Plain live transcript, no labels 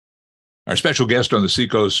Our special guest on the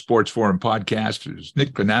Seacoast Sports Forum podcast is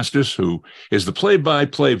Nick Anastos, who is the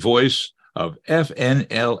play-by-play voice of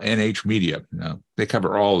FNLNH Media. Now, they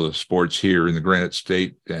cover all the sports here in the Granite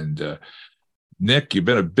State. And Nick, you've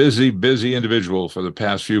been a busy individual for the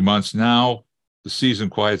past few months. Now the season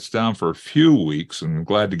quiets down for a few weeks, and I'm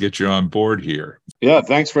glad to get you on board here. Yeah,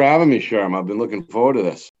 thanks for having me, Sherm. I've been looking forward to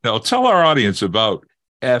this. Now, tell our audience about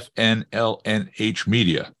FNLNH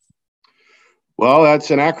Media. Well, that's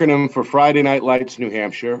an acronym for Friday Night Lights New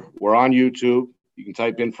Hampshire. We're on YouTube. You can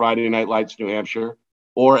type in Friday Night Lights New Hampshire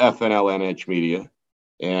or FNLNH Media,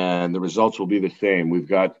 and the results will be the same. We've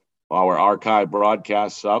got our archive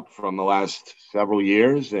broadcasts up from the last several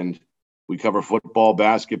years, and we cover football,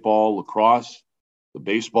 basketball, lacrosse, the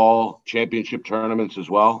baseball championship tournaments as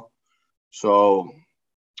well. So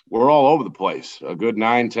we're all over the place. A good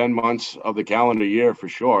 9-10 months of the calendar year for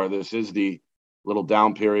sure. This is the little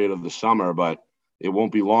down period of the summer, but it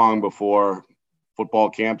won't be long before football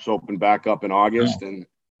camps open back up in August, and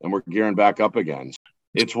we're gearing back up again.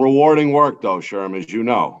 It's rewarding work, though, Sherm, as you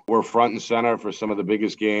know. We're front and center for some of the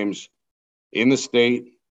biggest games in the state,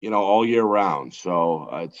 all year round. So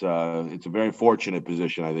it's a very fortunate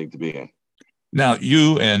position, I think, to be in. Now,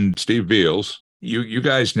 you and Steve Beals, you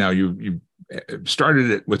guys now, you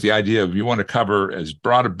started it with the idea of you want to cover as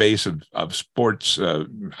broad a base of sports,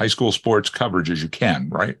 high school sports coverage as you can,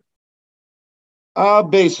 right?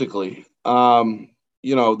 Basically,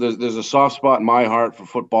 there's a soft spot in my heart for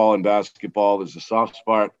football and basketball. There's a soft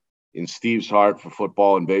spot in Steve's heart for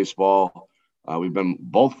football and baseball.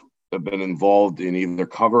 Both have been involved in either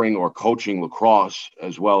covering or coaching lacrosse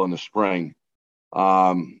as well in the spring.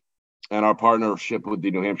 And our partnership with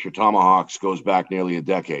the New Hampshire Tomahawks goes back nearly a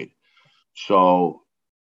decade. So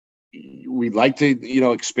we'd like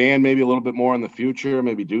to, expand maybe a little bit more in the future,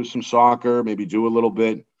 maybe do some soccer, maybe do a little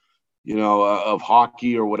bit, of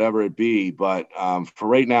hockey or whatever it be. But for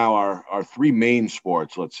right now, our three main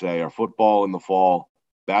sports, let's say, are football in the fall,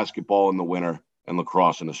 basketball in the winter, and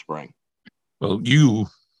lacrosse in the spring. Well, you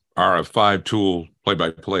are a five-tool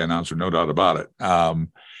play-by-play announcer, no doubt about it.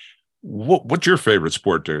 What's your favorite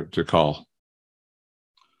sport to call?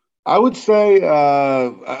 I would say,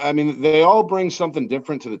 they all bring something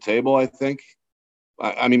different to the table, I think.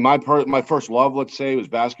 My first love, let's say, was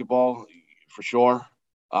basketball, for sure.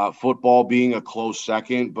 Football being a close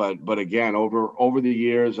second, but again, over the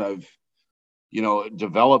years, I've,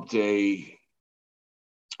 developed I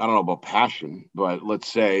don't know about passion, but let's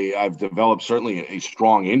say I've developed certainly a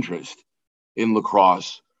strong interest in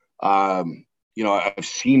lacrosse. I've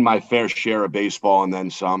seen my fair share of baseball and then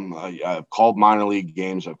some. I've called minor league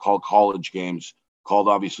games. I've called college games, called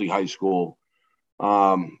obviously high school.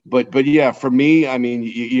 But yeah, for me,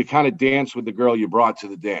 you kind of dance with the girl you brought to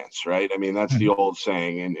the dance, right? That's the old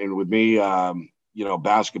saying. And with me,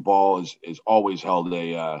 basketball is always held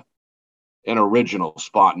an original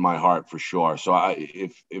spot in my heart for sure. So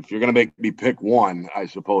if you're going to make me pick one, I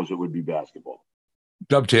suppose it would be basketball.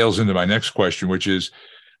 Dovetails into my next question, which is,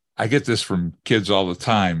 I get this from kids all the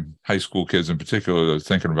time, high school kids in particular, that are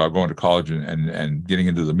thinking about going to college and getting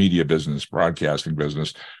into the media business, broadcasting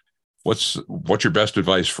business. What's your best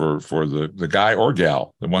advice for the guy or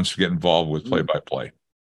gal that wants to get involved with play-by-play?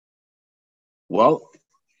 Well,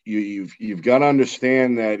 you've got to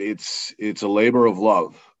understand that it's a labor of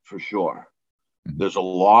love for sure. Mm-hmm. There's a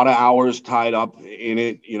lot of hours tied up in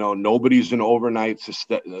it. Nobody's an overnight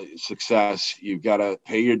success. You've got to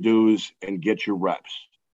pay your dues and get your reps.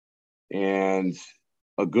 And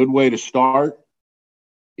a good way to start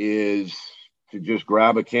is to just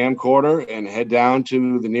grab a camcorder and head down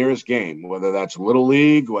to the nearest game, whether that's Little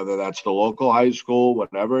League, whether that's the local high school,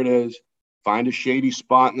 whatever it is. Find a shady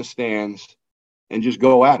spot in the stands and just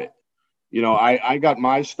go at it. I got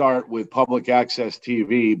my start with public access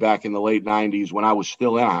TV back in the late 90s when I was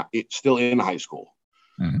still in high school.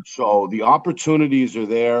 Mm-hmm. So the opportunities are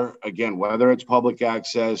there, again, whether it's public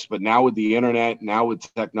access, but now with the internet, now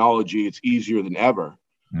with technology, it's easier than ever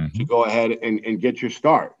to go ahead and get your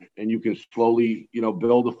start. And you can slowly,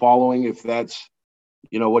 build a following if that's,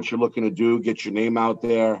 what you're looking to do, get your name out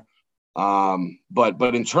there.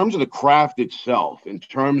 But in terms of the craft itself, in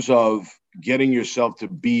terms of getting yourself to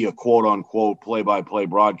be a quote unquote play-by-play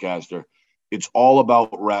broadcaster, it's all about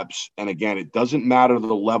reps. And again, it doesn't matter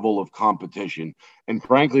the level of competition. And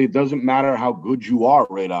frankly, it doesn't matter how good you are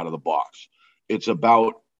right out of the box. It's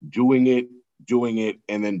about doing it,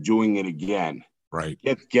 and then doing it again. Right.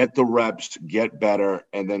 Get the reps, get better,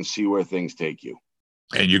 and then see where things take you.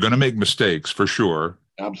 And you're going to make mistakes for sure.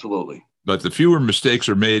 Absolutely. But the fewer mistakes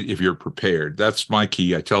are made if you're prepared. That's my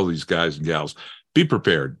key. I tell these guys and gals, be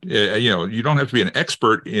prepared. You don't have to be an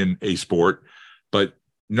expert in a sport, but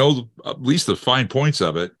know at least the fine points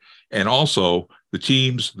of it, and also the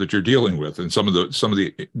teams that you're dealing with, and some of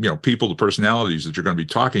the people, the personalities that you're going to be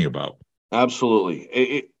talking about.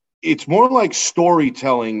 Absolutely. It's more like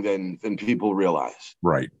storytelling than people realize.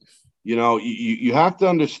 Right. You have to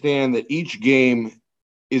understand that each game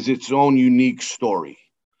is its own unique story.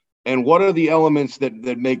 And what are the elements that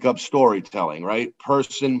make up storytelling, right?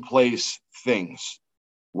 Person, place, things,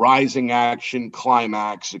 rising action,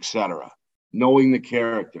 climax, etc. Knowing the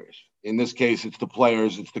characters. In this case, it's the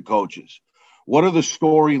players, it's the coaches. What are the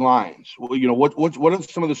storylines? Well, what are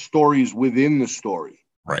some of the stories within the story?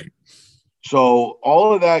 Right. So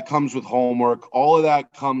all of that comes with homework. All of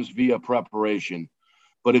that comes via preparation.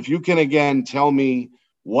 But if you can, again, tell me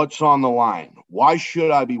what's on the line, why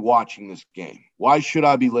should I be watching this game? Why should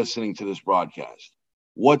I be listening to this broadcast?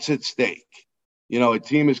 What's at stake? A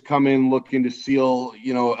team has come in looking to seal,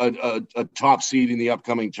 a top seed in the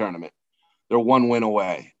upcoming tournament. They're one win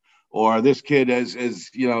away. Or this kid is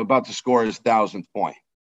about to score his 1,000th point,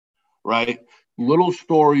 right? Little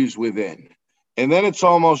stories within. And then it's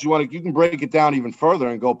almost, you can break it down even further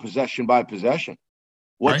and go possession by possession.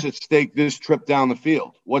 What's at stake this trip down the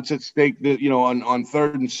field? What's at stake on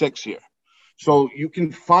 3rd and 6 here? So you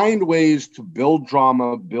can find ways to build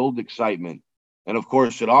drama, build excitement. And of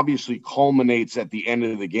course, it obviously culminates at the end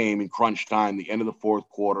of the game in crunch time, the end of the 4th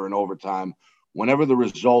quarter and overtime, whenever the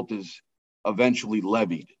result is eventually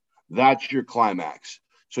levied. That's your climax.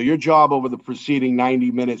 So your job over the preceding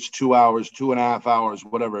 90 minutes, 2 hours, 2.5 hours,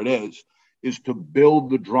 whatever it is to build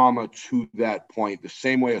the drama to that point, the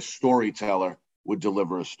same way a storyteller would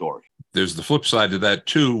deliver a story. There's the flip side to that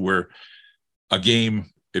too, where a game,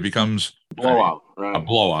 it becomes blowout, a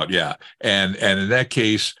blowout. Yeah. And in that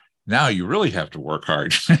case, now you really have to work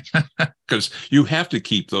hard because you have to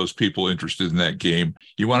keep those people interested in that game.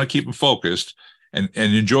 You want to keep them focused and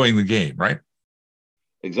enjoying the game, right?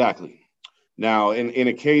 Exactly. Now, in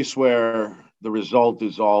a case where the result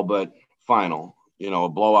is all but final, a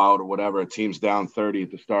blowout or whatever, a team's down 30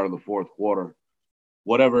 at the start of the 4th quarter,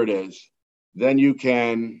 whatever it is, then you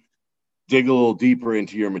can dig a little deeper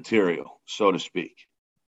into your material, so to speak,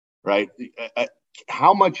 right?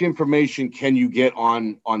 How much information can you get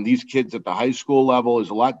on these kids at the high school level is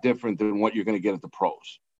a lot different than what you're going to get at the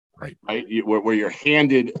pros, right? Where you're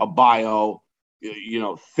handed a bio,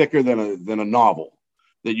 thicker than a novel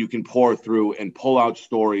that you can pour through and pull out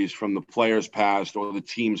stories from the players' past or the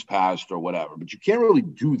team's past or whatever. But you can't really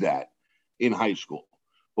do that in high school.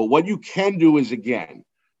 But what you can do is, again,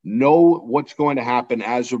 know what's going to happen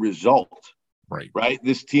as a result. Right.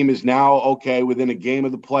 This team is now, within a game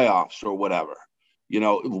of the playoffs or whatever.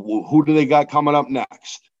 Who do they got coming up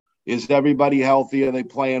next? Is everybody healthy? Are they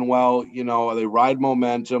playing well? Are they ride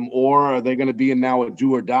momentum? Or are they going to be in now a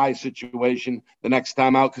do or die situation the next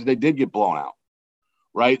time out because they did get blown out?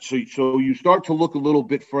 Right. So you start to look a little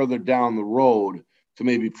bit further down the road to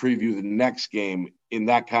maybe preview the next game in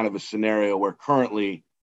that kind of a scenario where currently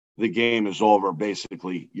the game is over.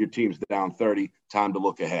 Basically, your team's down 30, time to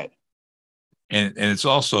look ahead. And it's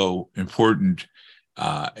also important,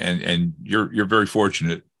 and you're very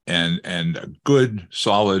fortunate, and a good,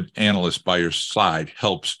 solid analyst by your side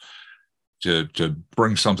helps to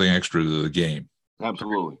bring something extra to the game.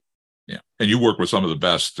 Absolutely. Yeah, and you work with some of the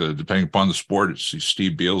best, depending upon the sport. It's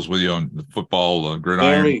Steve Beals with you on the football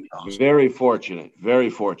gridiron. Very fortunate. Very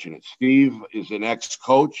fortunate. Steve is an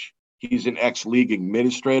ex-coach. He's an ex-league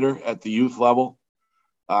administrator at the youth level.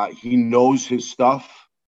 He knows his stuff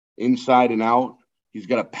inside and out. He's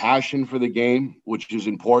got a passion for the game, which is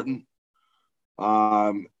important.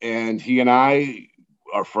 And he and I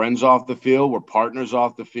are friends off the field. We're partners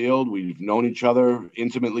off the field. We've known each other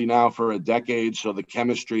intimately now for a decade, so the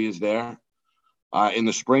chemistry is there. In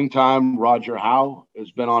the springtime, Roger Howe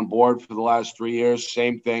has been on board for the last 3 years.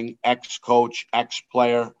 Same thing, ex-coach,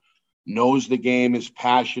 ex-player, knows the game, is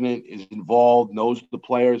passionate, is involved, knows the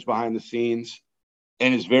players behind the scenes,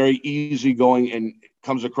 and is very easygoing and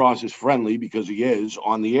comes across as friendly because he is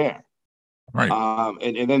on the air. Right.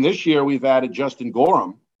 And then this year we've added Justin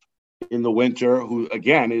Gorham in the winter, who,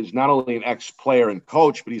 again, is not only an ex-player and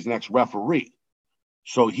coach, but he's an ex-referee.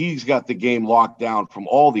 So he's got the game locked down from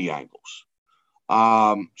all the angles.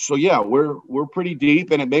 So, yeah, we're pretty deep,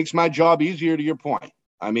 and it makes my job easier, to your point.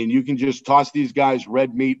 I mean, you can just toss these guys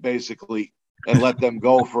red meat, basically, and let them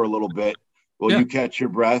go for a little bit while you catch your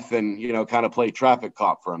breath and, kind of play traffic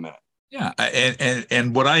cop for a minute. Yeah,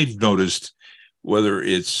 and what I've noticed, whether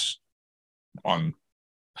it's on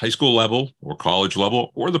high school level or college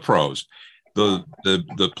level or the pros, the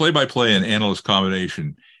play-by-play and analyst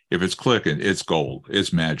combination, if it's clicking, it's gold,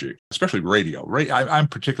 it's magic, especially radio. I'm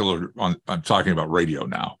talking about radio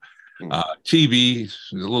now. TV is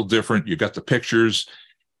a little different. You got the pictures.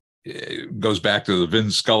 It goes back to the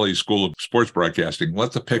Vin Scully School of Sports Broadcasting.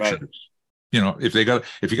 Let the pictures, Right. If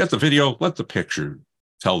you got the video, let the picture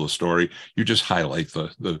tell the story. You just highlight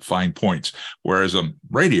the fine points. Whereas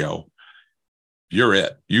radio, you're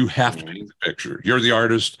it. You have to take the picture. You're the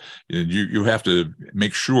artist, and you have to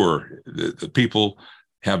make sure that the people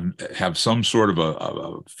have some sort of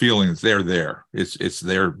a feeling that they're there. It's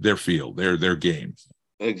their field, their game.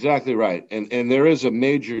 Exactly right. And there is a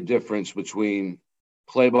major difference between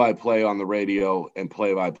play-by-play on the radio and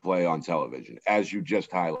play-by-play on television, as you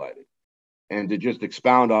just highlighted. And to just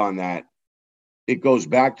expound on that, it goes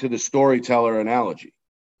back to the storyteller analogy,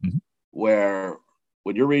 where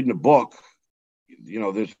when you're reading a book,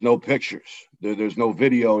 there's no pictures. There's no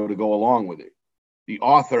video to go along with it. The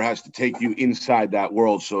author has to take you inside that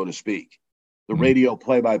world, so to speak. The radio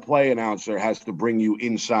play-by-play announcer has to bring you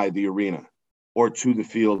inside the arena or to the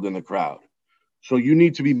field and the crowd. So you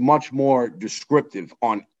need to be much more descriptive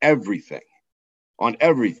on everything,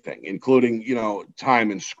 including,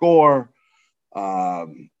 time and score.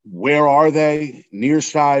 Where are they? Near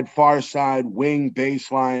side, far side, wing,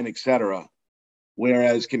 baseline, etc.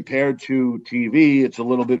 Whereas compared to TV, it's a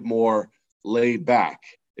little bit more laid back.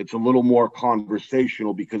 It's a little more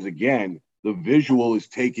conversational because, again, the visual is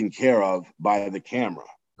taken care of by the camera.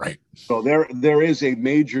 Right. So there is a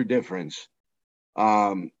major difference.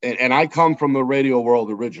 And I come from the radio world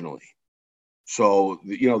originally. So,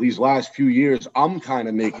 these last few years, I'm kind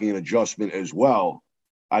of making an adjustment as well.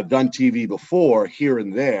 I've done TV before here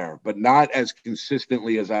and there, but not as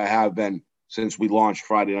consistently as I have been since we launched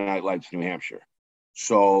Friday Night Lights New Hampshire.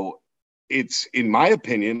 So it's, in my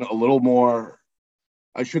opinion, a little more,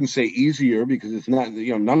 I shouldn't say easier because it's not,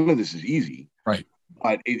 none of this is easy. Right.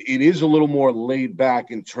 But it is a little more laid back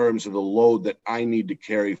in terms of the load that I need to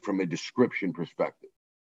carry from a description perspective.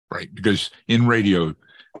 Right. Because in radio,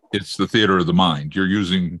 it's the theater of the mind. They're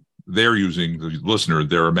using the listener,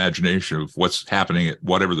 their imagination of what's happening at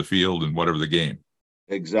whatever the field and whatever the game.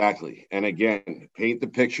 Exactly. And again, paint the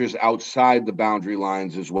pictures outside the boundary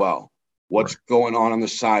lines as well. What's going on the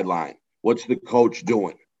sideline? What's the coach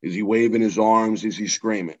doing? Is he waving his arms? Is he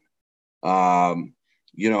screaming?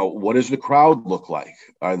 What does the crowd look like?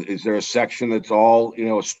 Is there a section that's all,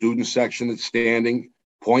 a student section that's standing?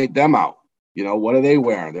 Point them out. What are they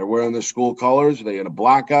wearing? They're wearing the school colors. Are they in a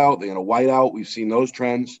blackout? Are they in a whiteout? We've seen those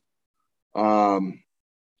trends. There's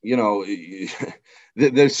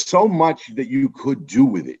so much that you could do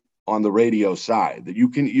with it on the radio side that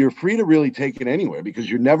you're free to really take it anywhere because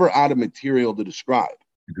you're never out of material to describe.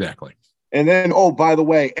 Exactly. And then, oh, by the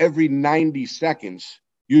way, every 90 seconds,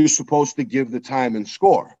 you're supposed to give the time and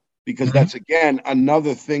score because that's, again,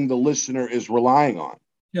 another thing the listener is relying on.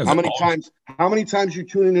 Yeah, how many times you're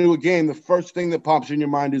tuning into a game, the first thing that pops in your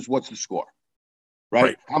mind is what's the score,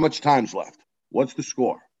 right? How much time's left? What's the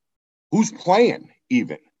score? Who's playing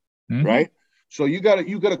even, right? So you got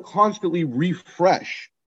to constantly refresh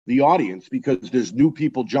the audience because there's new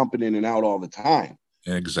people jumping in and out all the time.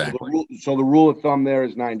 Exactly. So the rule of thumb there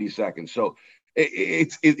is 90 seconds. So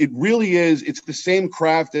it really is. It's the same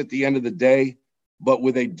craft at the end of the day, but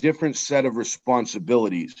with a different set of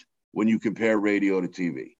responsibilities when you compare radio to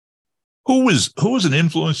TV. Who was an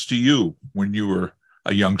influence to you when you were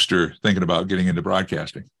a youngster thinking about getting into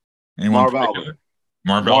broadcasting? Marv Albert.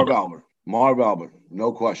 Marv Albert,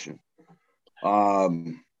 no question.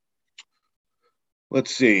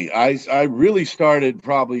 Let's see. I really started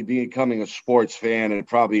probably becoming a sports fan at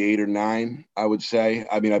probably 8 or 9, I would say.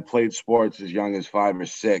 I mean, I played sports as young as 5 or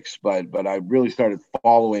 6, but I really started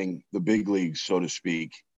following the big leagues, so to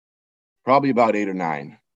speak, probably about 8 or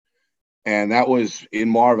 9. And that was in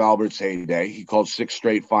Marv Albert's heyday. He called 6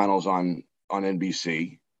 straight finals on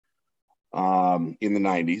NBC in the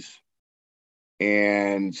 90s.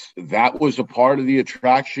 And that was a part of the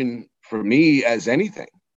attraction for me as anything,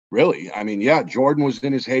 really. I mean, yeah, Jordan was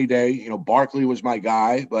in his heyday. Barkley was my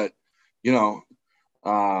guy, but, you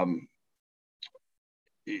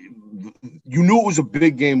knew it was a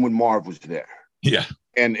big game when Marv was there. Yeah.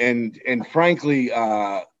 And frankly,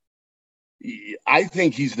 I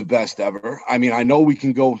think he's the best ever. I mean, I know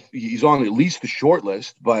he's on at least the short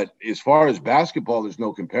list, but as far as basketball, there's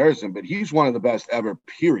no comparison, but he's one of the best ever,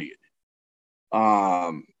 period.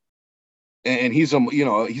 And he's a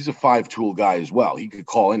 5-tool guy as well. He could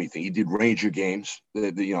call anything. He did Ranger games.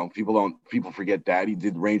 People forget that he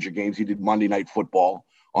did Ranger games. He did Monday Night Football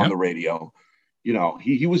on the radio.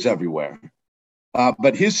 He was everywhere.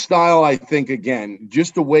 But his style, I think, again,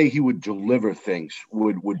 just the way he would deliver things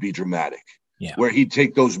would be dramatic. Yeah. Where he'd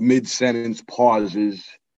take those mid-sentence pauses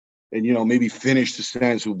and, maybe finish the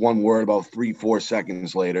sentence with one word about 3-4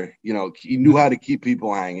 seconds later. He knew how to keep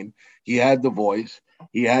people hanging. He had the voice.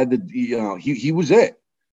 He had he was it.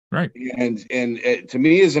 Right. And to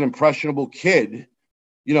me, as an impressionable kid,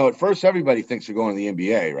 at first everybody thinks they're going to the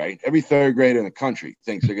NBA, right? Every third grader in the country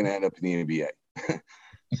thinks they're going to end up in the NBA.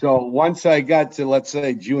 So once I got to, let's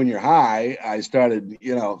say, junior high, I started,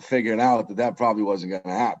 figuring out that probably wasn't going to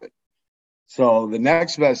happen. So the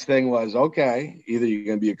next best thing was, okay, either you're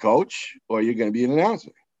going to be a coach or you're going to be an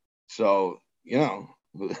announcer. So,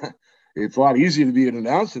 it's a lot easier to be an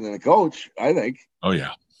announcer than a coach, I think. Oh,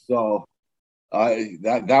 yeah. So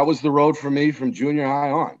that was the road for me from junior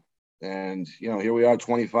high on. And, here we are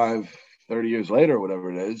 25, 30 years later,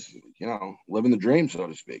 whatever it is, living the dream, so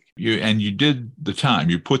to speak. You did the time,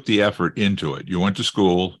 you put the effort into it. You went to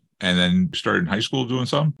school and then started in high school doing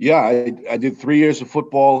something? Yeah, I did 3 years of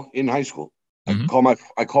football in high school. Mm-hmm.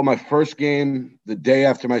 I called my first game the day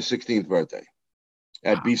after my 16th birthday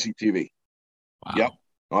at BCTV. Wow. Yep.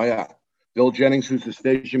 Oh, yeah. Bill Jennings, who's the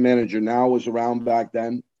station manager now, was around back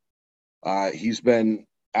then. He's been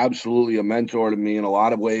absolutely a mentor to me in a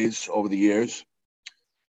lot of ways over the years.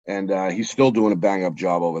 And he's still doing a bang-up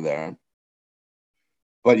job over there.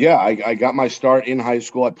 But, yeah, I got my start in high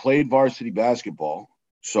school. I played varsity basketball,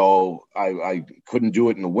 so I couldn't do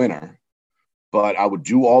it in the winter. But I would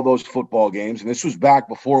do all those football games. And this was back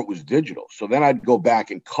before it was digital. So then I'd go back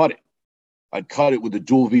and cut it. I'd cut it with the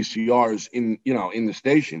dual VCRs in the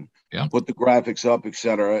station, put the graphics up, et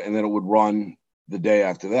cetera, and then it would run the day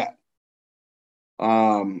after that.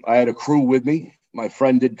 I had a crew with me. My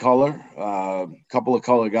friend did color, a couple of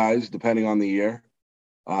color guys, depending on the year.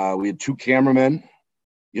 We had 2 cameramen.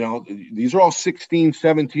 These are all 16,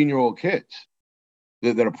 17-year-old kids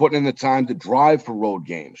that are putting in the time to drive for road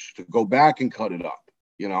games, to go back and cut it up,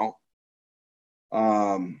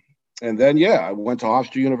 And then, I went to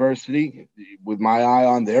Hofstra University with my eye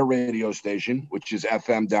on their radio station, which is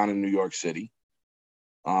FM down in New York City.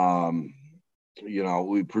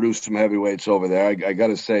 We produced some heavyweights over there. I got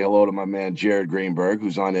to say hello to my man, Jared Greenberg,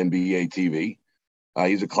 who's on NBA TV.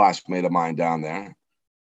 He's a classmate of mine down there.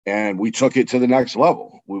 And we took it to the next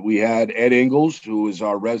level. We had Ed Ingles, who was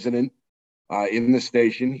our resident in the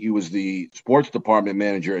station. He was the sports department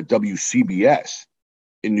manager at WCBS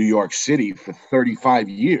in New York City for 35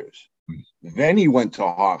 years. Then he went to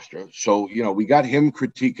Hofstra. So, we got him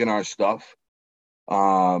critiquing our stuff.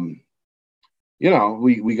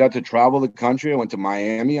 We got to travel the country. I went to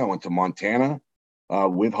Miami. I went to Montana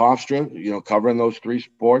with Hofstra, covering those 3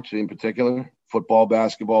 sports in particular, football,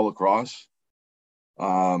 basketball, lacrosse.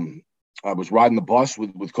 I was riding the bus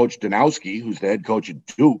with Coach Danowski, who's the head coach at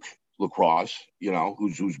Duke lacrosse,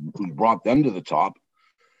 who's brought them to the top.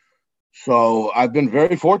 So I've been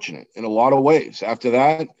very fortunate in a lot of ways. After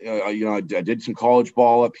that, I did some college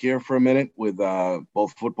ball up here for a minute with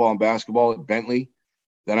both football and basketball at Bentley.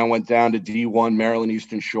 Then I went down to D1 Maryland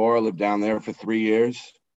Eastern Shore. I lived down there for 3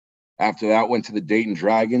 years. After that, went to the Dayton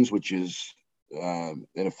Dragons, which is an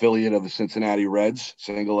affiliate of the Cincinnati Reds,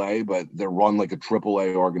 single A, but they're run like a triple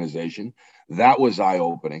A organization. That was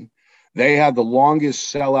eye-opening. They had the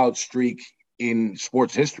longest sellout streak in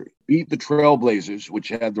sports history. Beat the Trailblazers, which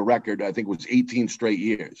had the record, I think it was 18 straight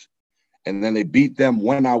years. And then they beat them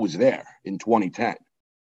when I was there in 2010.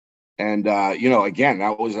 And, again,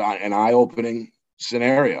 that was an eye-opening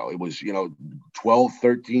scenario. It was, 12,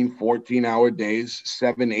 13, 14-hour days,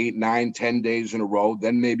 7, 8, 9, 10 days in a row.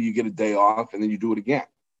 Then maybe you get a day off and then you do it again.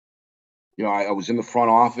 I was in the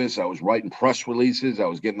front office. I was writing press releases. I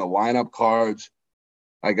was getting the lineup cards.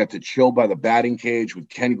 I got to chill by the batting cage with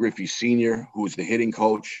Ken Griffey Sr., who was the hitting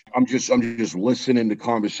coach. I'm just listening to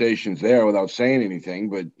conversations there without saying anything,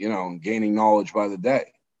 but, gaining knowledge by the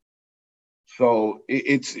day. So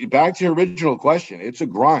it's back to your original question. It's a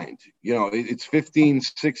grind. It's 15,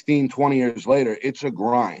 16, 20 years later. It's a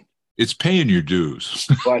grind. It's paying your dues.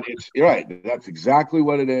 But you're right. That's exactly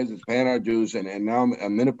what it is. It's paying our dues. And now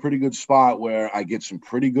I'm in a pretty good spot where I get some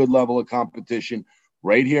pretty good level of competition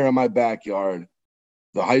right here in my backyard.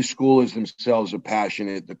 The high schoolers themselves are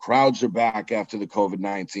passionate. The crowds are back after the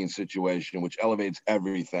COVID-19 situation, which elevates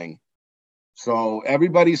everything. So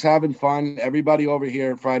everybody's having fun. Everybody over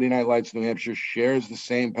here at Friday Night Lights, New Hampshire, shares the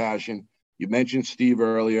same passion. You mentioned Steve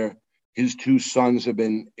earlier. His 2 sons have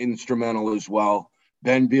been instrumental as well.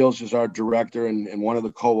 Ben Beals is our director and one of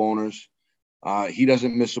the co-owners. He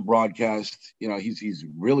doesn't miss a broadcast. He's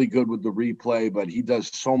really good with the replay, but he does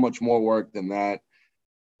so much more work than that.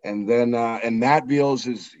 And then and Matt Beals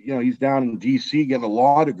is, he's down in D.C. getting a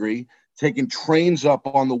law degree, taking trains up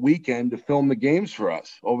on the weekend to film the games for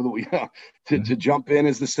us over the weekend, to jump in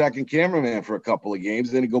as the second cameraman for a couple of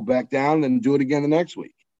games, then to go back down and do it again the next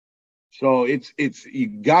week. So it's you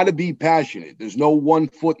got to be passionate. There's no one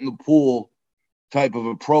foot in the pool type of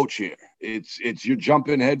approach here. It's you're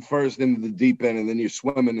jumping head first into the deep end, and then you're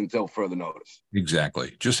swimming until further notice.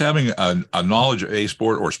 Exactly. Just having a knowledge of a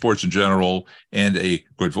sport or sports in general and a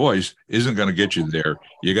good voice isn't going to get you there.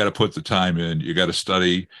 You got to put the time in. You got to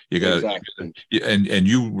study. You got Exactly. and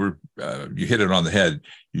you hit it on the head.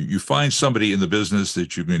 You find somebody in the business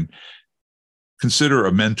that you can consider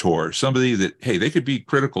a mentor, somebody that, hey, they could be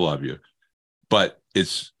critical of you, but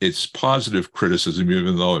it's positive criticism,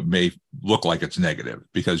 even though it may look like it's negative,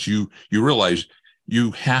 because you realize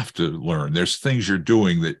you have to learn. There's things you're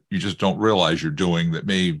doing that you just don't realize you're doing that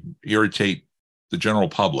may irritate the general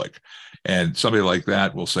public. And somebody like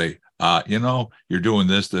that will say, you're doing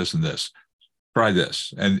this, this, and this. Try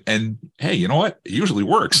this. And hey, you know what? It usually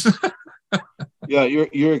works. Yeah,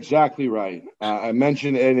 you're exactly right. I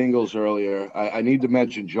mentioned Ed Ingles earlier. I need to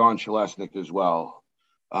mention John Chalesnik as well.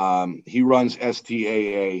 He runs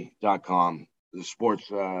STAA.com,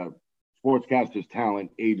 the Sportscasters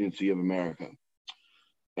Talent Agency of America.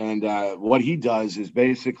 And what he does is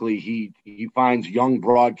basically he finds young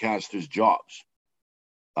broadcasters jobs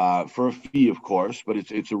for a fee, of course, but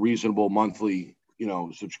it's a reasonable monthly,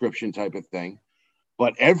 subscription type of thing.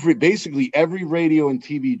 But basically every radio and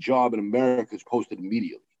TV job in America is posted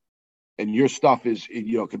immediately. And your stuff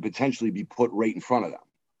could potentially be put right in front of them.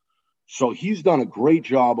 So he's done a great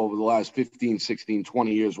job over the last 15, 16,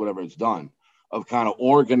 20 years, whatever it's done, of kind of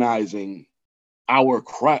organizing our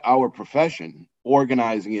profession,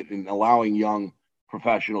 organizing it and allowing young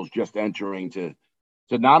professionals just entering to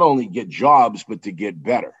not only get jobs, but to get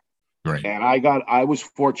better. Right. And I was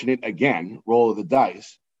fortunate, again, roll of the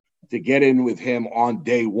dice, to get in with him on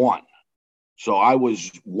day one. So I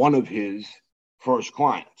was one of his first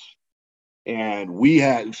clients. And we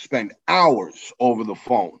had spent hours over the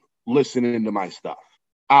phone listening to my stuff.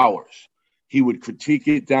 Hours. He would critique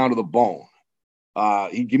it down to the bone.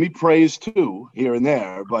 He'd give me praise too, here and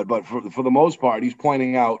there, but for the most part, he's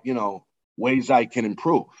pointing out, ways I can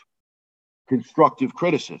improve. Constructive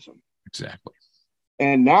criticism. Exactly.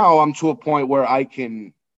 And now I'm to a point where I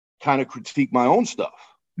can kind of critique my own stuff.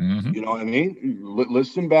 Mm-hmm. You know what I mean?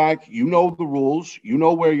 Listen back. You know the rules. You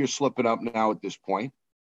know where you're slipping up now at this point.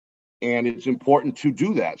 And it's important to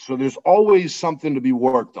do that. So there's always something to be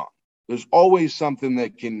worked on. There's always something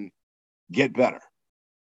that can get better.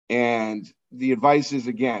 And the advice is,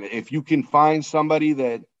 again, if you can find somebody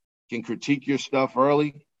that can critique your stuff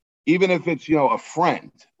early, even if it's, a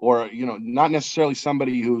friend or, not necessarily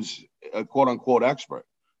somebody who's a quote unquote expert,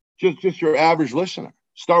 just your average listener.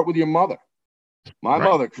 Start with your mother. My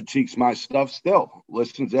mother critiques my stuff still,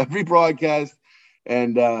 listens to every broadcast,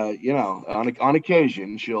 and on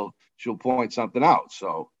occasion she'll point something out.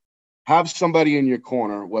 So have somebody in your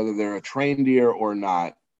corner, whether they're a trained ear or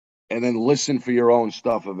not, and then listen for your own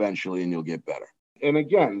stuff eventually, and you'll get better. And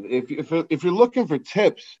again, if you're looking for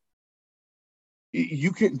tips,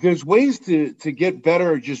 there's ways to get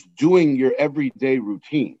better just doing your everyday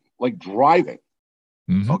routine, like driving.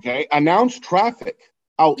 Mm-hmm. Okay, announce traffic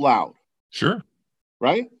out loud. Sure.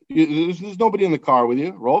 Right? There's nobody in the car with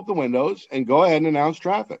you. Roll up the windows and go ahead and announce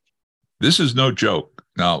traffic. This is no joke.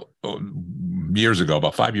 Now, years ago,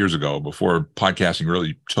 about 5 years ago, before podcasting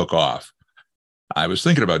really took off, I was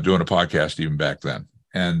thinking about doing a podcast even back then.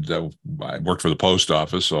 And I worked for the post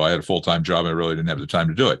office, so I had a full-time job. I really didn't have the time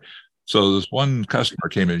to do it. So this one customer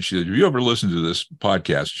came in and she said, "Have you ever listened to this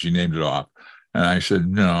podcast?" She named it off. And I said,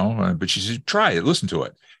 "No." But she said, "Try it. Listen to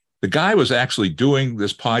it." The guy was actually doing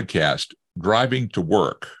this podcast driving to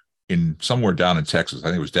work in somewhere down in Texas. I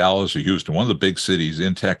think it was Dallas or Houston, one of the big cities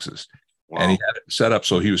in Texas. Wow. And he had it set up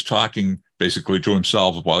so he was talking basically to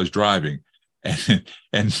himself while he's driving.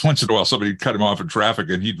 And once in a while, somebody cut him off in traffic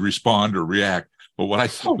and he'd respond or react. But what I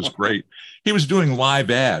thought was great, he was doing live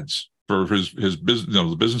ads for his business,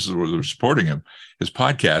 the businesses that were supporting him, his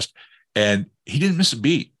podcast, and he didn't miss a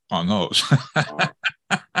beat on those.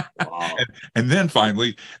 Wow. And then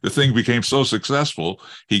finally, the thing became so successful,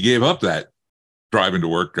 he gave up that driving to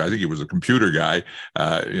work. I think he was a computer guy,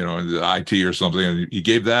 in the IT or something. And he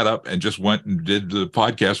gave that up and just went and did the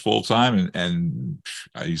podcast full time. And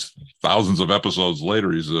he's thousands of episodes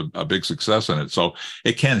later, he's a big success in it. So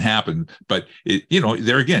it can happen. But,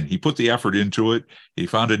 there again, he put the effort into it. He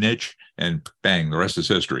found a niche and bang, the rest is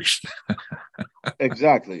history.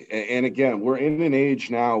 Exactly. And again, we're in an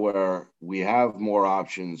age now where we have more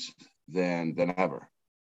options than ever.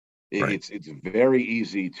 Right. It's very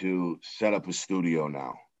easy to set up a studio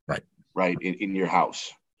now, right in your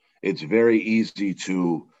house. It's very easy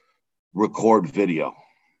to record video.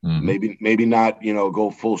 Maybe not, go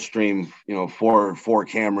full stream, four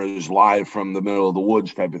cameras live from the middle of the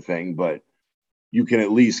woods type of thing, but you can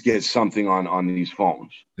at least get something on these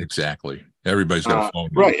phones. Exactly. Everybody's got a phone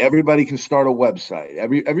now. Right. Everybody can start a website.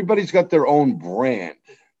 Everybody's got their own brand,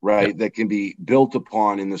 right? That can be built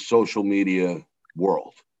upon in the social media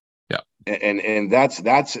world. Yeah. And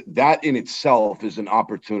that in itself is an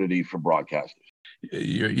opportunity for broadcasters.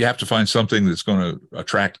 You have to find something that's going to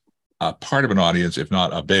attract a part of an audience, if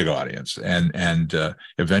not a big audience, and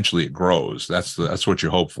eventually it grows. That's what you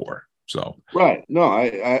hope for. So right. No,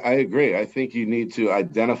 I agree. I think you need to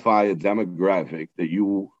identify a demographic that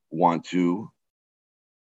you want to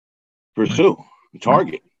pursue,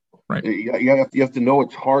 target. Right. You have to know a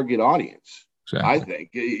target audience. Exactly. I think,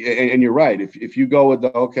 and you're right. If you go with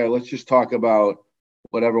let's just talk about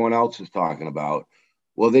what everyone else is talking about.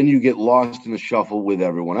 Well, then you get lost in the shuffle with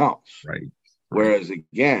everyone else. Right. Whereas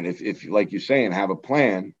again, if like you're saying, have a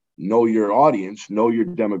plan, know your audience, know your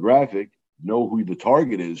demographic, know who the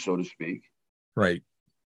target is, so to speak. Right.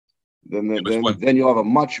 Then you'll have a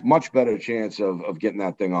much better chance of getting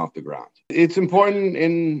that thing off the ground. It's important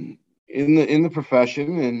in the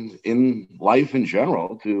profession and in life in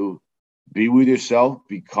general to be with yourself,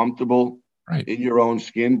 be comfortable in your own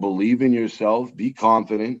skin, believe in yourself, be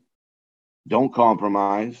confident, don't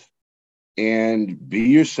compromise, and be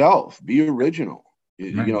yourself, be original.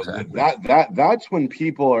 Exactly. That's when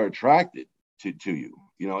people are attracted to you.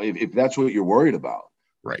 If that's what you're worried about.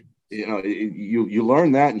 Right. You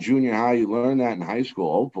learn that in junior high, you learn that in high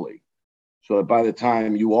school, hopefully. So that by the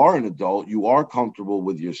time you are an adult, you are comfortable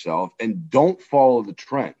with yourself, and don't follow the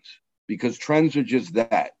trends, because trends are just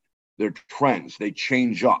that. They're trends. They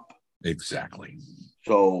change up. Exactly.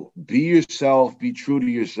 So be yourself, be true to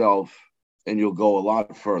yourself, and you'll go a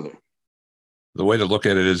lot further. The way to look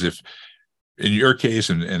at it is, if in your case,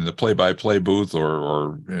 in the play-by-play booth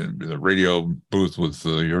or in the radio booth with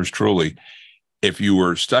yours truly, if you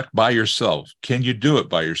were stuck by yourself, can you do it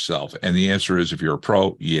by yourself? And the answer is, if you're a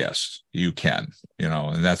pro, yes, you can.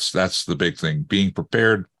 And that's the big thing. Being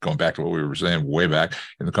prepared, going back to what we were saying way back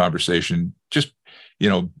in the conversation, just,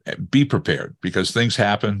 be prepared, because things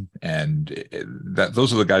happen, and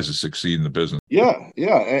those are the guys that succeed in the business. Yeah.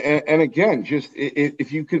 And again, just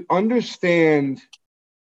if you can understand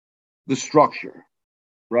the structure,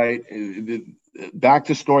 right? Back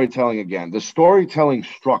to storytelling again, the storytelling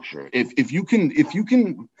structure. If you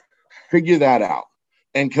can figure that out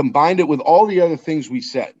and combine it with all the other things we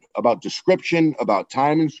said about description, about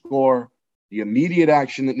time and score, the immediate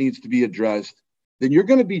action that needs to be addressed, then you're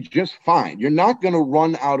going to be just fine. You're not going to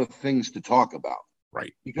run out of things to talk about.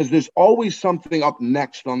 Right. Because there's always something up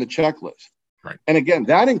next on the checklist. Right. And again,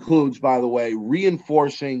 that includes, by the way,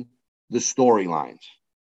 reinforcing the storylines.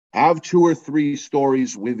 Have 2 or 3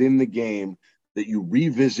 stories within the game that you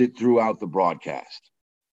revisit throughout the broadcast.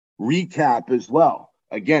 Recap as well.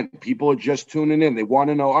 Again, people are just tuning in. They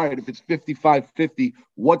want to know, all right, if it's 55-50,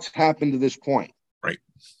 what's happened to this point?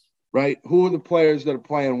 Right? Who are the players that are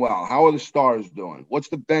playing well? How are the stars doing? What's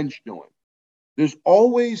the bench doing? There's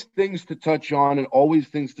always things to touch on and always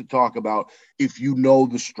things to talk about if you know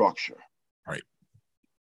the structure. Right.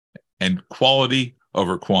 And quality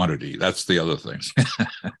over quantity. That's the other thing.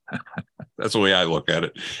 That's the way I look at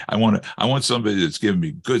it. I want somebody that's giving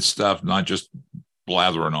me good stuff, not just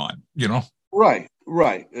blathering on, Right.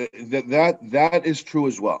 That is true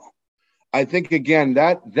as well. I think, again,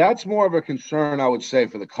 that's more of a concern, I would say,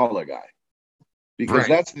 for the color guy, because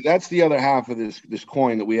that's the other half of this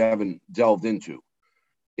coin that we haven't delved into.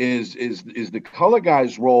 Is the color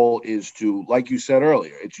guy's role is to, like you said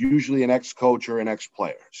earlier, it's usually an ex-coach or an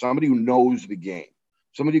ex-player, somebody who knows the game,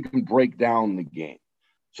 somebody who can break down the game,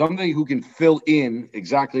 somebody who can fill in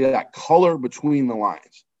exactly that color between the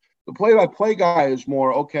lines. The play-by-play guy is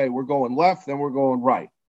more, okay, we're going left, then we're going right.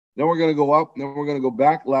 Then we're going to go up, then we're going to go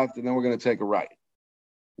back left, and then we're going to take a right.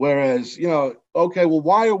 Whereas, okay, well,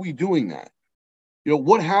 why are we doing that?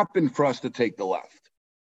 What happened for us to take the left?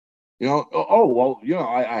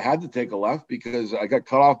 I had to take a left because I got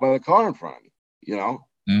cut off by the car in front of me,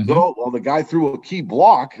 Mm-hmm. Well, the guy threw a key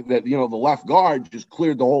block that, the left guard just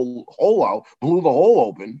cleared the whole hole out, blew the hole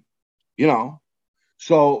open,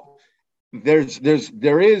 So there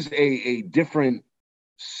is a different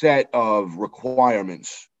set of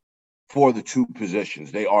requirements for the two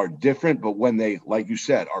positions. They are different, but when they, like you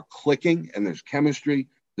said, are clicking and there's chemistry,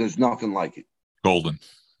 there's nothing like it. Golden.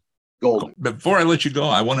 Before I let you go,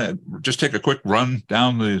 I want to just take a quick run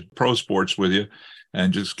down the pro sports with you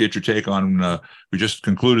and just get your take on, we just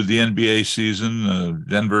concluded the NBA season.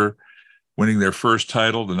 Denver winning their first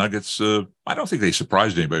title. The Nuggets, I don't think they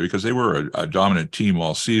surprised anybody because they were a dominant team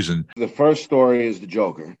all season. The first story is the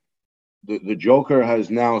Joker. The Joker has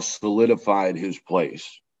now solidified his place.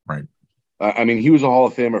 Right. I mean, he was a Hall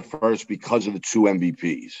of Famer first because of the two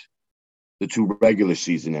MVPs, the two regular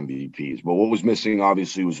season MVPs. But what was missing,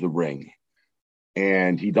 obviously, was the ring.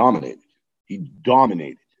 And he dominated. He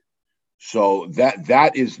dominated. So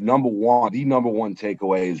that is number one. The number one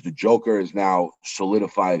takeaway is the Joker has now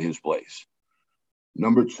solidified his place.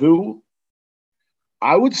 Number two,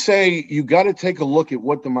 I would say you got to take a look at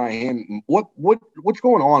what the Miami, what's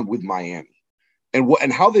going on with Miami,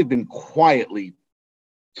 and how they've been quietly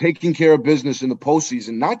taking care of business in the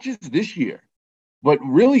postseason, not just this year, but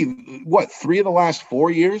really, 3 of the last 4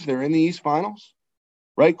 years they're in the East Finals,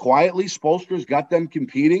 right? Quietly, Spoelstra's got them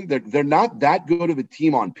competing. They're not that good of a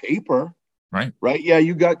team on paper, right? Right? Yeah,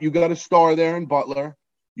 you got a star there in Butler.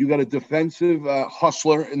 You got a defensive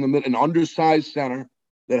hustler in the middle, an undersized center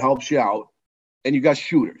that helps you out, and you got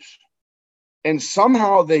shooters. And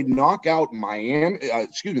somehow they knock out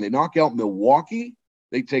they knock out Milwaukee.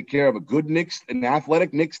 They take care of a good Knicks, an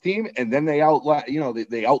athletic Knicks team, and then they outlast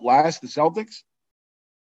the Celtics.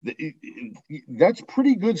 That's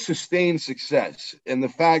pretty good sustained success. And the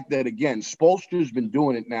fact that, again, Spoelstra's been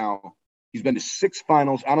doing it now. He's been to 6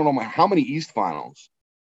 finals. I don't know how many East finals.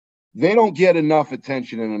 They don't get enough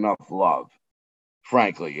attention and enough love,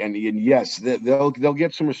 frankly. And yes, they'll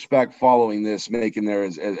get some respect following this, making there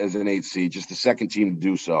as an 8th seed, just the second team to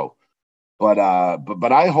do so. But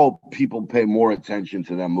I hope people pay more attention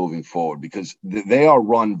to them moving forward, because they are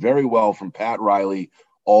run very well from Pat Riley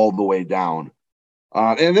all the way down.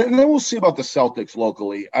 And then we'll see about the Celtics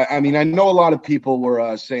locally. I mean, I know a lot of people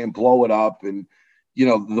were saying blow it up, and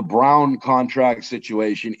the Brown contract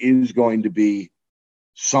situation is going to be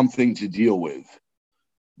something to deal with.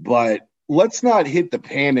 But let's not hit the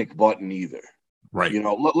panic button either. Right.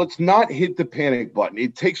 Let's not hit the panic button.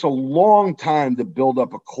 It takes a long time to build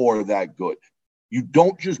up a core that good. You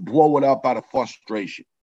don't just blow it up out of frustration.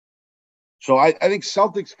 So I think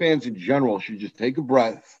Celtics fans in general should just take a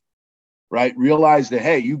breath, right? Realize that,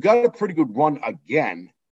 hey, you got a pretty good run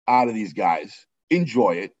again out of these guys.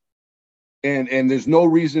 Enjoy it. And there's no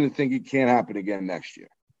reason to think it can't happen again next year.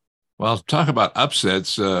 Well, talk about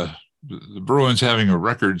upsets. The Bruins having a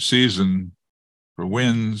record season for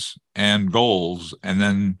wins and goals, and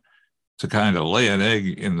then to kind of lay an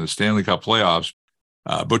egg in the Stanley Cup playoffs,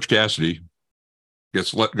 Butch Cassidy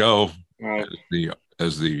gets let go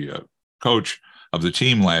as the coach of the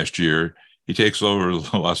team last year. He takes over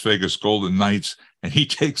the Las Vegas Golden Knights, and he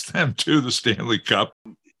takes them to the Stanley Cup.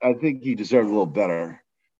 I think he deserved a little better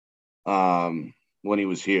when he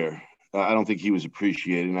was here. I don't think he was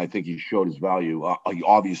appreciated, and I think he showed his value. He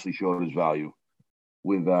obviously showed his value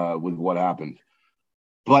with what happened.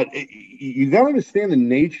 But you got to understand the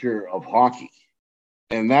nature of hockey,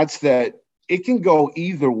 and that's that it can go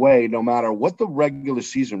either way no matter what the regular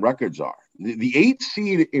season records are. The 8th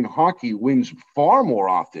seed in hockey wins far more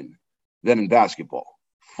often than in basketball,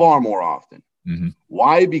 far more often. Mm-hmm.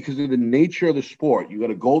 Why? Because of the nature of the sport. You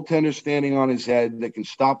got a goaltender standing on his head that can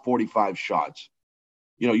stop 45 shots.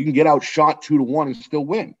 You can get outshot 2-1 and still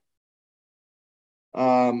win.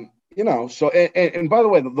 So, and by the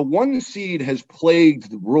way, the 1 seed has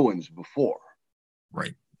plagued the Bruins before.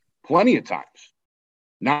 Right. Plenty of times.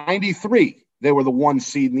 93, they were the 1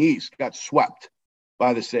 seed in the East, got swept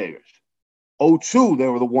by the Sabres. 02, they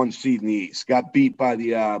were the 1 seed in the East, got beat by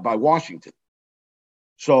Washington.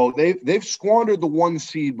 So they've squandered the 1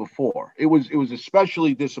 seed before. It was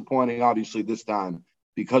especially disappointing, obviously, this time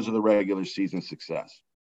because of the regular season success.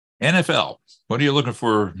 NFL, what are you looking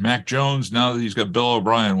for Mac Jones now that he's got Bill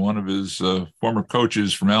O'Brien, one of his former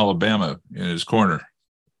coaches from Alabama, in his corner?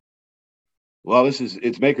 Well,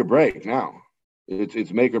 it's make or break now.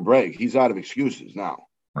 It's make or break. He's out of excuses now.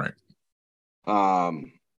 Right.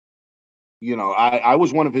 I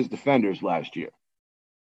was one of his defenders last year.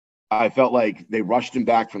 I felt like they rushed him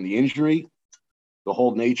back from the injury. The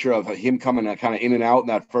whole nature of him coming kind of in and out in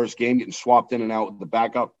that first game, getting swapped in and out with the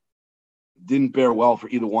backup, didn't bear well for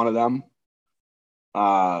either one of them.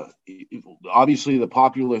 Obviously, the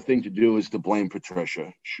popular thing to do is to blame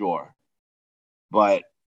Patricia, sure. But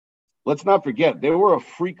let's not forget, they were a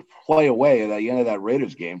freak play away at the end of that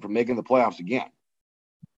Raiders game from making the playoffs again.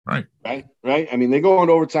 Right. I mean, they go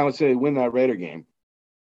into overtime, let's say they win that Raider game.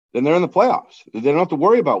 Then they're in the playoffs. They don't have to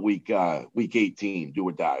worry about week 18, do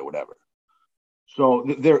or die, or whatever. So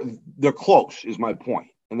they're close, is my point.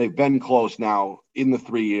 And they've been close now in the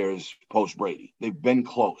 3 years post Brady. They've been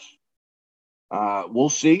close. We'll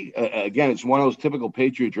see. Again, it's one of those typical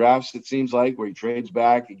Patriot drafts, it seems like, where he trades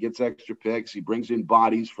back, he gets extra picks, he brings in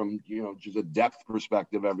bodies from, just a depth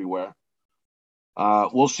perspective everywhere.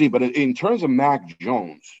 We'll see. But in terms of Mac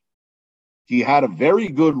Jones, he had a very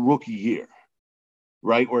good rookie year,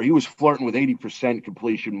 right, where he was flirting with 80%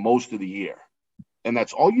 completion most of the year. And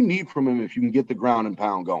that's all you need from him if you can get the ground and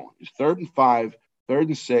pound going. It's 3rd and 5, 3rd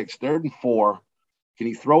and 6, 3rd and 4. Can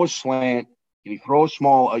he throw a slant? Can he throw a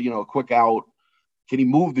small, a quick out? Can he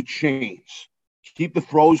move the chains? Keep the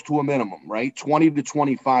throws to a minimum, right? 20 to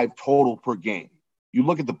 25 total per game. You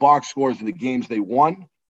look at the box scores of the games they won,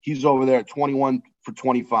 he's over there at 21 for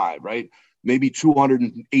 25, right? Maybe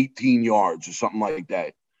 218 yards or something like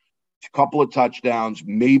that. A couple of touchdowns,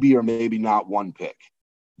 maybe or maybe not one pick.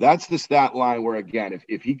 That's the stat line where, again,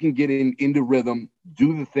 if he can get into rhythm,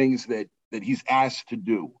 do the things that he's asked to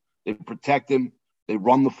do, they protect him, they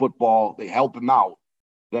run the football, they help him out,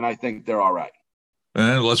 then I think they're all right.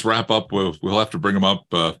 And let's wrap up. We'll have to bring them up,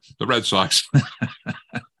 the Red Sox.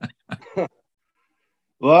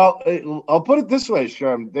 Well, I'll put it this way,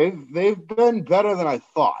 Sherm. They've been better than I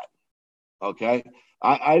thought. Okay.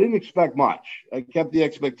 I didn't expect much. I kept the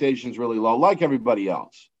expectations really low, like everybody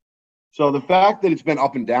else. So the fact that it's been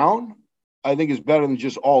up and down, I think is better than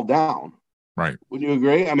just all down. Right. Would you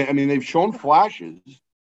agree? I mean, they've shown flashes.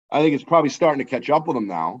 I think it's probably starting to catch up with them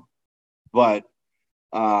now. But,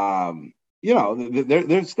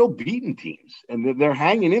 they're still beating teams, and they're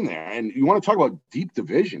hanging in there. And you want to talk about deep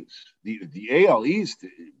divisions. The AL East,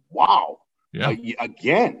 wow. Yeah.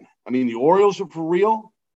 Again, I mean, the Orioles are for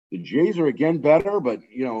real. The Jays are again better, but,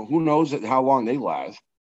 who knows how long they last.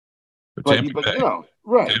 But Tampa Bay.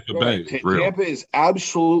 Right. Tampa Bay is real. Tampa is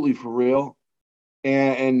absolutely for real.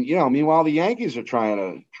 And meanwhile, the Yankees are trying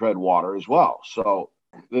to tread water as well. So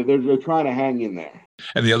they're trying to hang in there.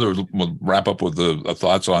 And the other, we'll wrap up with the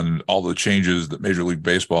thoughts on all the changes that Major League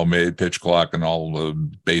Baseball made, pitch clock and all the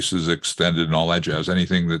bases extended and all that jazz.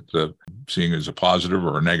 Anything that seeing as a positive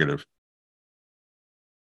or a negative?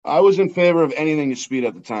 I was in favor of anything to speed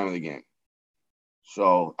up the time of the game.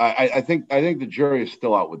 So I think the jury is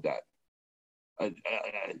still out with that.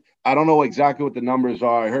 I don't know exactly what the numbers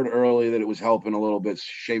are. I heard early that it was helping a little bit,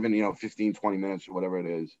 shaving, 15, 20 minutes or whatever it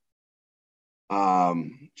is.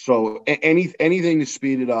 So anything to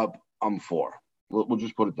speed it up, I'm for. We'll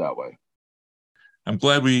just put it that way. I'm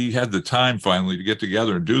glad we had the time finally to get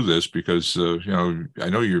together and do this because, I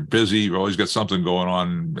know you're busy. You've always got something going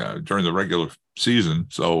on during the regular season.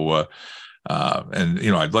 So,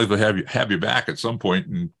 I'd like to have you back at some point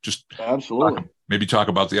and just absolutely maybe talk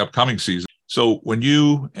about the upcoming season. So when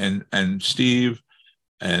you and Steve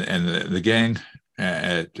and the gang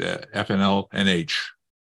at FNLNH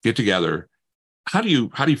get together, how do you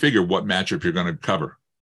figure what matchup you're going to cover?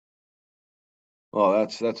 Well,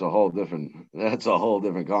 that's a whole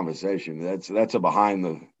different conversation. That's a behind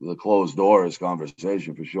the closed doors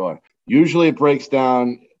conversation for sure. Usually it breaks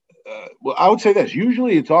down. Well, I would say this.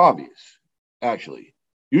 Usually it's obvious. Actually,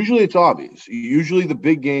 usually it's obvious. Usually the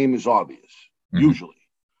big game is obvious. Mm-hmm. Usually,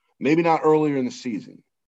 maybe not earlier in the season,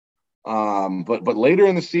 but later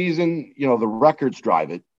in the season, the records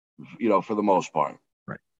drive it. For the most part.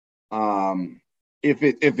 Right.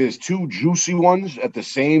 If there's two juicy ones at the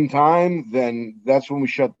same time, then that's when we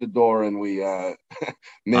shut the door and we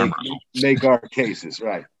make our cases,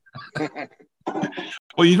 right?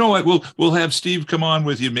 Well, you know what? We'll have Steve come on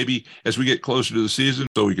with you maybe as we get closer to the season,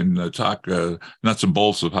 so we can talk nuts and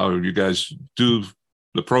bolts of how you guys do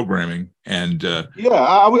the programming. And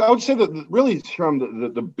I would say that really from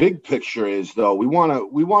the big picture is though we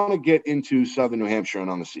want to get into Southern New Hampshire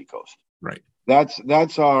and on the Seacoast. Right. That's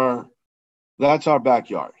our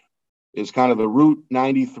backyard. Is kind of the Route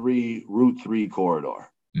 93, Route 3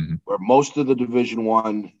 corridor, mm-hmm. where most of the Division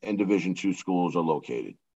I and Division II schools are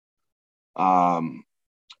located. And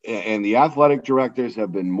the athletic directors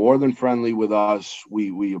have been more than friendly with us.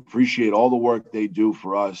 We appreciate all the work they do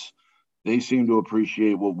for us. They seem to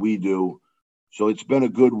appreciate what we do. So it's been a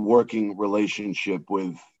good working relationship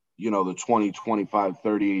with, the 20, 25,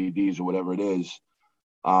 30 ADs or whatever it is,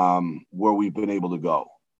 where we've been able to go.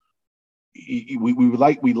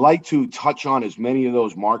 We like to touch on as many of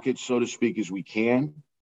those markets, so to speak, as we can.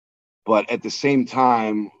 But at the same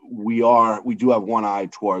time, we do have one eye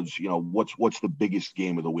towards, what's the biggest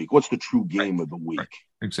game of the week? What's the true game of the week? Right.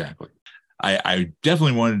 Exactly. I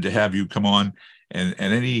definitely wanted to have you come on, and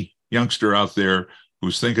any youngster out there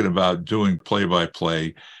who's thinking about doing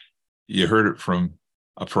play-by-play, you heard it from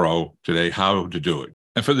a pro today, how to do it.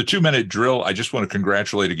 And for the 2-minute drill, I just want to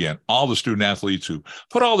congratulate again all the student athletes who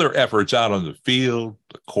put all their efforts out on the field,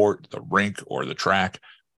 the court, the rink, or the track.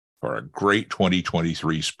 for a great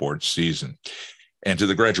 2023 sports season. And to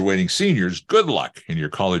the graduating seniors, good luck in your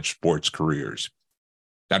college sports careers.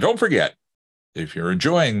 Now, don't forget, if you're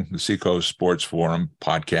enjoying the Seacoast Sports Forum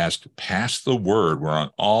podcast, pass the word. We're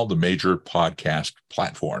on all the major podcast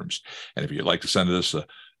platforms. And if you'd like to send us an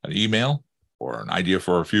email or an idea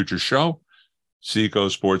for a future show,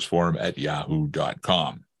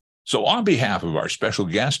 seacoastsportsforum@yahoo.com. So on behalf of our special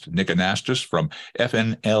guest, Nick Anastos from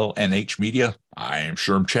FNLNH Media, I am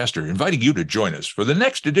Sherm Chester, inviting you to join us for the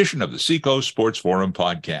next edition of the Seacoast Sports Forum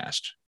podcast.